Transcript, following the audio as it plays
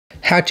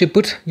how to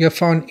put your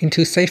phone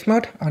into safe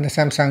mode on the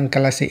Samsung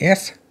Galaxy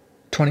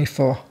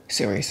S24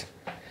 series.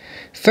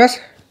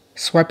 First,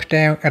 swipe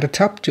down at the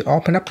top to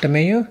open up the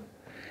menu,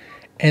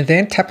 and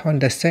then tap on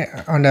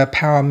the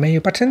power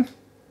menu button.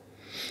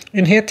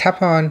 In here,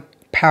 tap on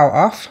power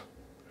off,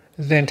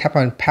 then tap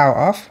on power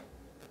off.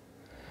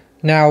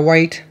 Now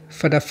wait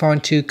for the phone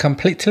to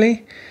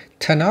completely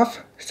turn off,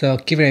 so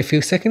give it a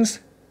few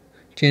seconds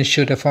to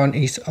ensure the phone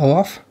is all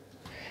off.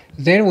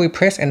 Then we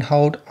press and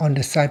hold on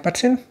the side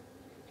button.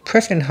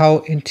 Press and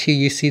hold until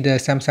you see the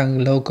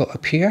Samsung logo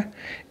appear.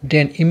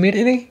 Then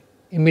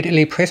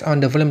immediately press on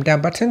the volume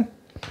down button.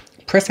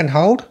 Press and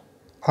hold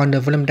on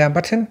the volume down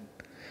button.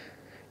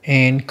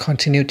 And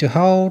continue to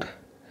hold.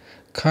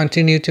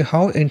 Continue to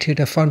hold until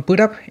the phone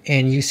boot up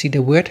and you see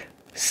the word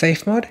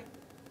safe mode.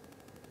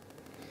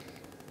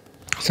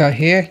 So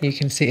here you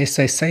can see it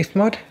says safe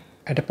mode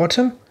at the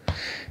bottom.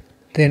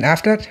 Then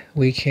after that,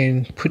 we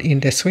can put in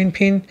the screen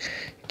pin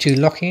to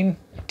log in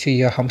to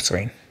your home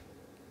screen.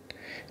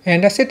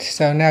 And that's it.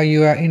 So now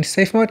you are in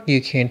safe mode.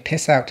 You can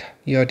test out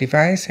your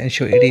device and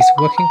ensure it is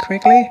working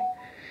correctly.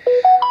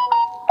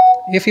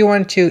 If you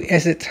want to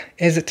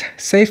exit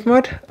safe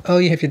mode, all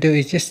you have to do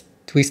is just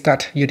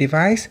restart your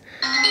device.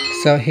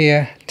 So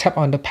here, tap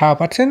on the power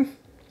button,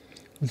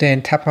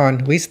 then tap on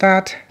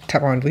restart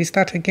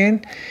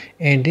again,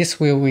 and this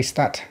will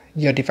restart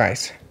your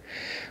device.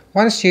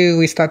 Once you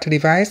restart the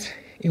device,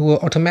 it will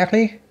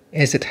automatically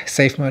exit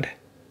safe mode.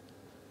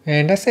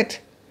 And that's it.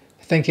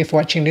 Thank you for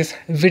watching this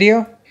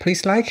video.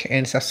 Please like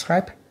and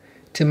subscribe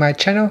to my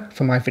channel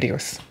for my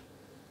videos.